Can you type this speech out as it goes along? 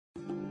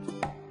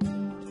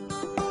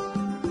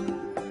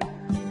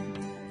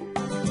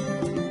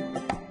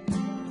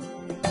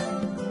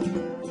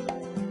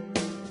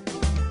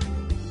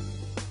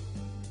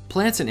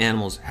Plants and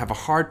animals have a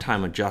hard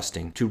time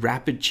adjusting to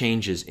rapid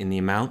changes in the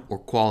amount or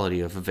quality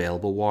of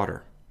available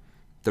water.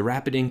 The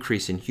rapid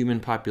increase in human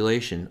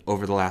population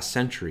over the last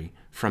century,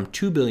 from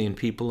 2 billion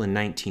people in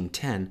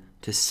 1910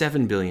 to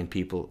 7 billion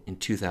people in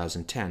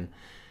 2010,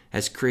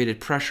 has created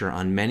pressure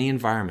on many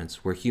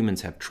environments where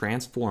humans have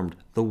transformed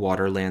the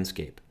water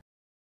landscape.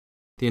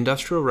 The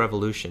Industrial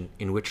Revolution,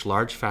 in which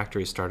large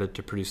factories started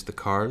to produce the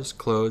cars,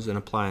 clothes, and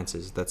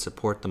appliances that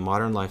support the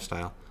modern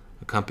lifestyle,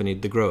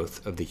 accompanied the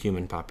growth of the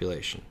human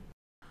population.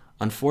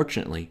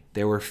 Unfortunately,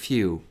 there were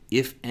few,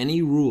 if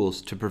any,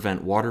 rules to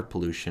prevent water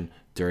pollution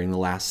during the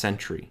last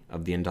century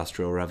of the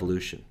Industrial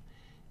Revolution.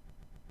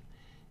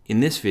 In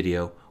this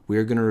video, we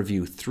are going to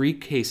review 3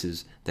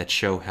 cases that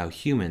show how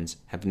humans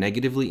have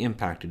negatively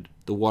impacted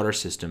the water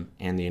system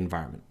and the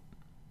environment.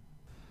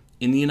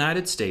 In the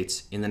United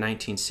States, in the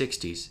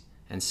 1960s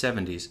and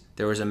 70s,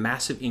 there was a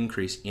massive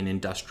increase in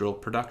industrial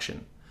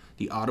production.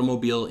 The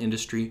automobile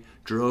industry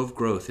drove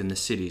growth in the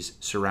cities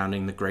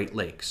surrounding the Great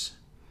Lakes.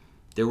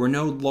 There were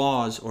no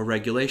laws or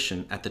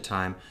regulation at the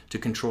time to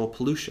control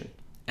pollution,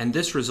 and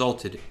this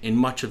resulted in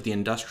much of the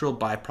industrial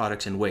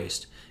byproducts and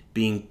waste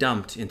being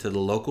dumped into the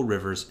local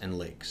rivers and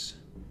lakes.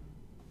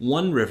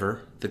 One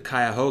river, the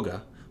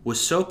Cuyahoga, was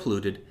so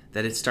polluted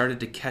that it started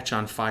to catch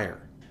on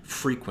fire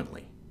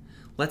frequently.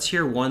 Let's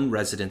hear one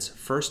resident's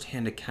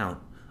first-hand account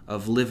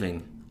of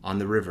living on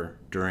the river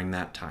during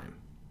that time.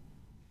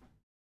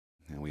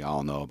 And we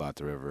all know about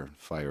the river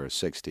fire of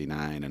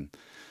 '69, and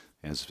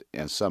as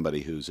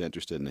somebody who's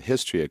interested in the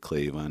history of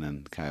Cleveland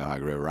and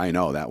Cuyahoga River, I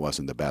know that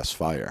wasn't the best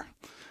fire.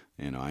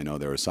 I know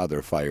there was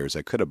other fires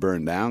that could have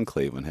burned down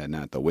Cleveland had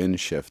not the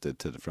wind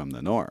shifted from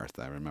the north.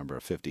 I remember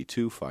a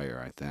 '52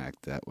 fire. I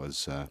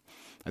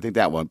think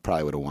that one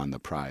probably would have won the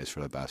prize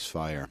for the best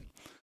fire.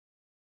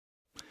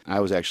 I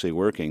was actually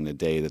working the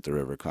day that the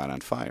river caught on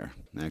fire,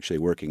 actually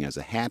working as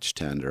a hatch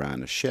tender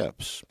on the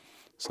ships.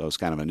 So it's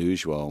kind of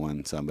unusual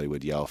when somebody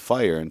would yell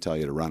fire and tell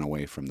you to run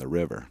away from the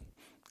river,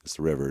 because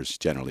the river is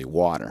generally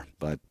water.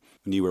 But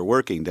when you were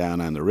working down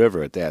on the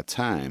river at that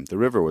time, the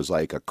river was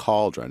like a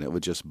cauldron. It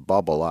would just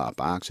bubble up,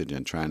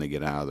 oxygen trying to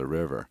get out of the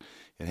river.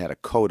 It had a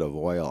coat of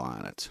oil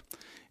on it.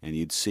 And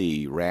you'd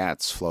see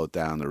rats float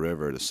down the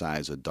river the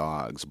size of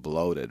dogs,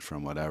 bloated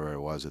from whatever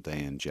it was that they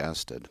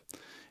ingested.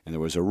 And there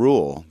was a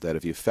rule that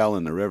if you fell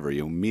in the river,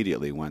 you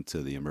immediately went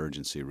to the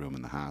emergency room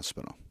in the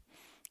hospital.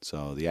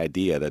 So the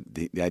idea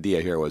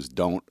here was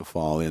don't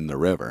fall in the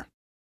river.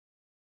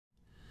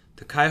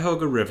 The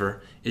Cuyahoga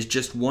River is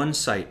just one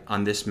site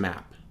on this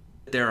map.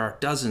 There are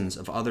dozens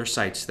of other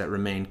sites that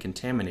remain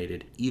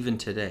contaminated even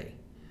today.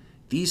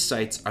 These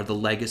sites are the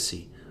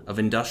legacy of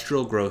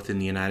industrial growth in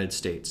the United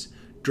States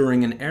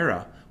during an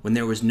era when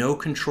there was no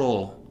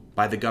control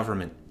by the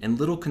government and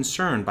little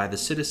concern by the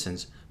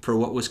citizens for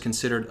what was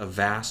considered a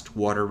vast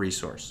water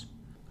resource.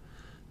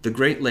 The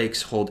Great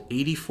Lakes hold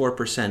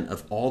 84%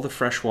 of all the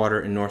fresh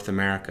water in North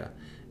America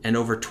and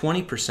over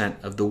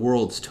 20% of the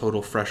world's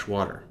total fresh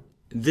water.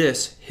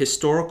 This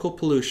historical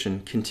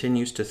pollution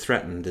continues to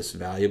threaten this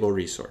valuable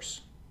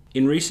resource.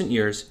 In recent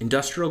years,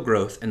 industrial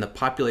growth and the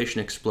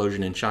population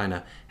explosion in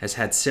China has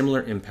had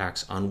similar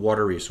impacts on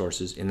water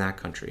resources in that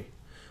country.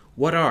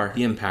 What are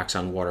the impacts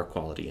on water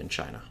quality in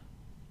China?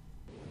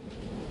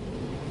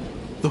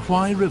 The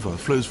Huai River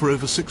flows for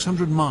over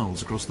 600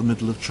 miles across the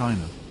middle of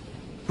China,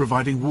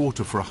 providing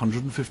water for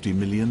 150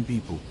 million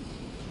people.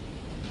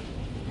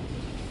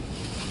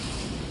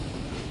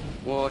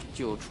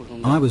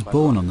 I was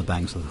born on the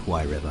banks of the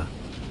Huai River.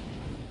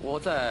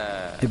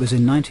 It was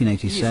in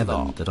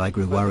 1987 that I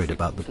grew worried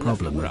about the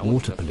problem of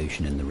water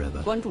pollution in the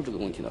river.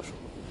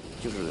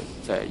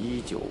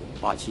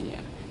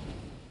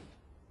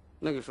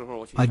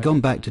 I'd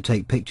gone back to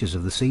take pictures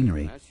of the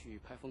scenery,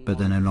 but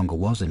there no longer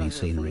was any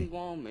scenery.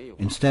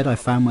 Instead, I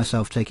found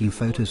myself taking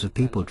photos of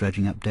people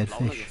dredging up dead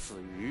fish.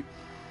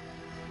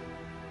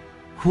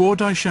 Huo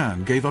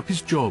Daishan gave up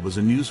his job as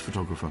a news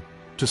photographer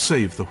to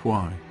save the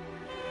Huai.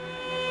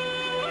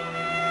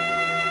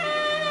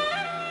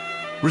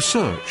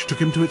 Research took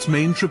him to its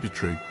main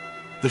tributary,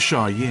 the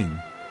Shaying.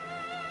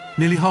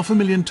 Nearly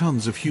 500,000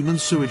 tons of human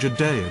sewage a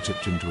day are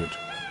tipped into it,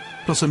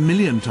 plus 1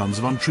 million tons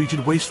of untreated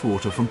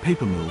wastewater from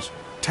paper mills,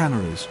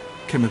 tanneries,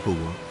 chemical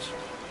works.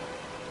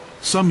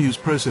 Some use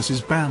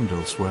processes banned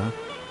elsewhere.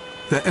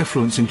 Their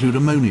effluents include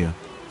ammonia,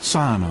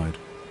 cyanide,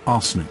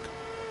 arsenic.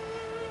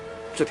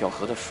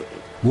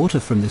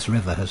 Water from this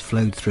river has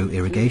flowed through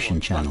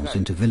irrigation channels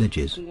into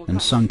villages and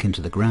sunk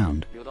into the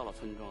ground.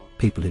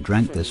 People who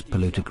drank this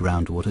polluted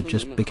groundwater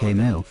just became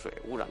ill.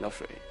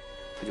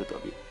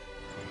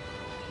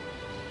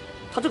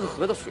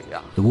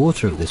 The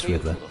water of this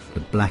river, the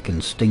black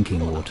and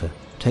stinking water,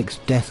 takes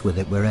death with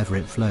it wherever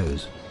it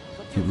flows.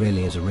 It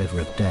really is a river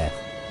of death.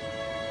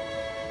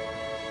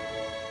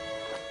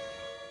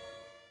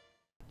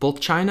 Both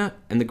China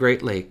and the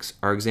Great Lakes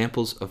are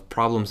examples of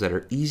problems that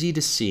are easy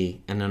to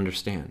see and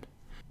understand.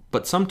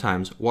 But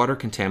sometimes water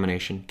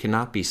contamination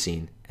cannot be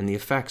seen, and the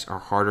effects are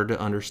harder to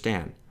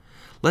understand.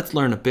 Let's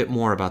learn a bit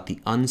more about the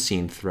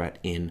unseen threat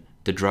in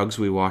The Drugs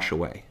We Wash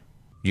Away.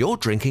 Your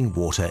drinking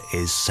water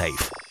is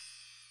safe.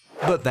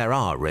 But there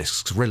are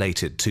risks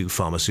related to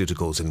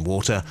pharmaceuticals in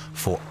water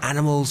for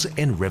animals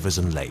in rivers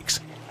and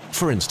lakes.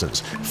 For instance,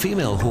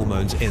 female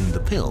hormones in the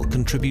pill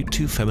contribute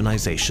to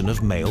feminization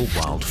of male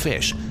wild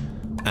fish,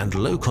 and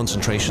low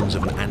concentrations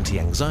of an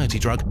anti-anxiety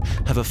drug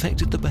have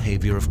affected the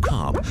behavior of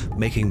carp,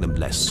 making them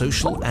less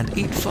social and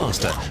eat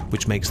faster,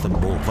 which makes them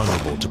more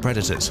vulnerable to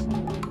predators.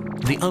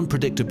 The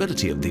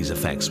unpredictability of these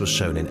effects was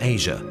shown in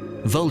Asia.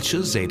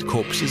 Vultures ate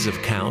corpses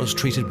of cows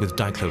treated with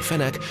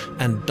diclofenac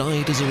and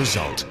died as a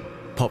result.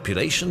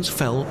 Populations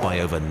fell by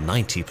over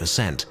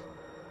 90%.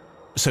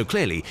 So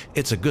clearly,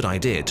 it's a good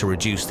idea to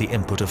reduce the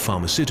input of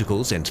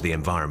pharmaceuticals into the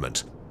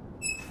environment.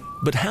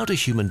 But how do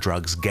human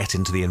drugs get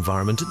into the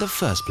environment in the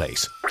first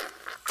place?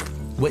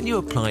 When you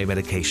apply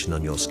medication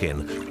on your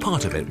skin,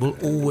 part of it will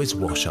always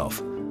wash off.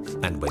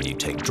 And when you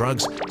take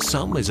drugs,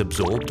 some is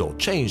absorbed or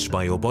changed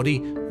by your body,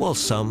 while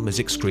some is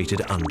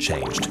excreted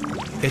unchanged.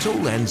 It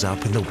all ends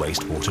up in the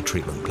wastewater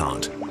treatment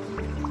plant.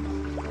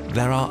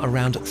 There are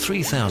around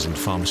 3,000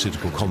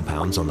 pharmaceutical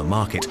compounds on the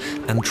market,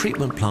 and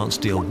treatment plants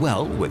deal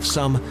well with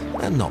some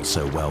and not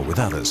so well with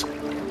others.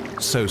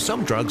 So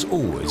some drugs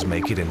always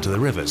make it into the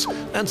rivers,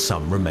 and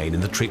some remain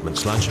in the treatment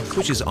sludge,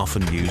 which is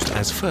often used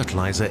as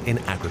fertilizer in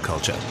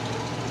agriculture.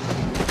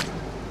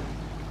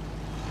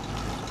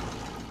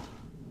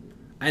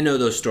 I know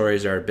those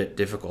stories are a bit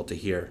difficult to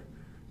hear.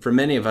 For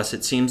many of us,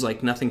 it seems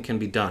like nothing can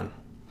be done.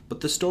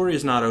 But the story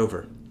is not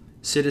over.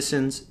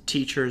 Citizens,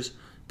 teachers,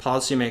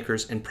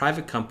 policymakers, and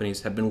private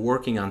companies have been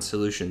working on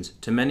solutions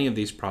to many of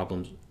these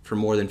problems for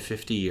more than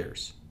 50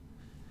 years.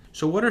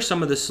 So what are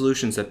some of the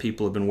solutions that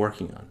people have been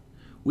working on?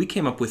 We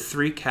came up with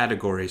 3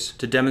 categories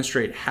to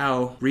demonstrate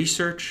how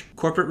research,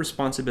 corporate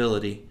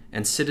responsibility,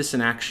 and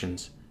citizen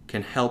actions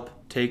can help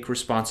take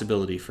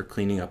responsibility for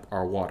cleaning up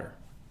our water.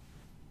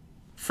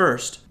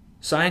 First,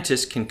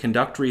 scientists can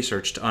conduct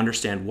research to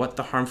understand what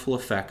the harmful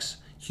effects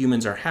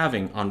humans are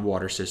having on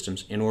water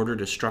systems in order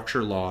to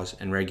structure laws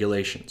and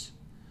regulations.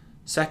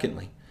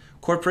 Secondly,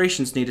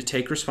 corporations need to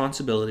take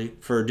responsibility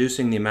for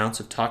reducing the amounts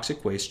of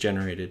toxic waste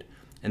generated,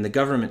 and the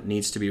government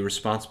needs to be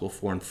responsible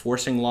for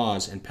enforcing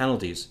laws and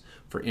penalties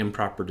for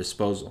improper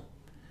disposal.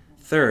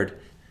 Third,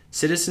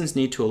 citizens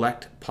need to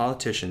elect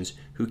politicians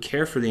who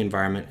care for the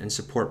environment and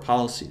support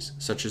policies,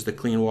 such as the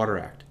Clean Water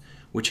Act,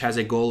 which has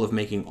a goal of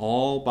making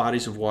all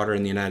bodies of water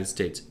in the United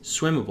States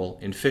swimmable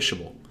and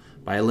fishable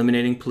by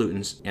eliminating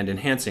pollutants and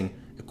enhancing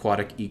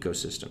aquatic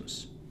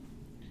ecosystems.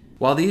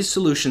 While these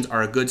solutions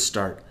are a good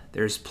start,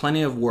 there is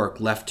plenty of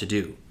work left to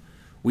do.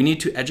 We need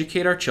to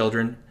educate our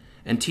children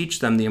and teach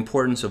them the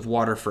importance of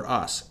water for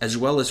us, as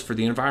well as for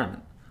the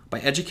environment. By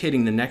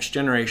educating the next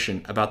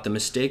generation about the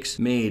mistakes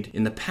made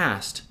in the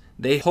past,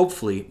 they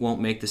hopefully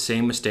won't make the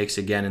same mistakes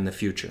again in the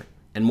future.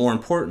 And more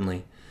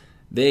importantly,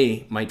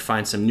 they might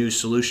find some new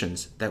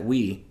solutions that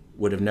we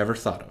would have never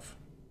thought of.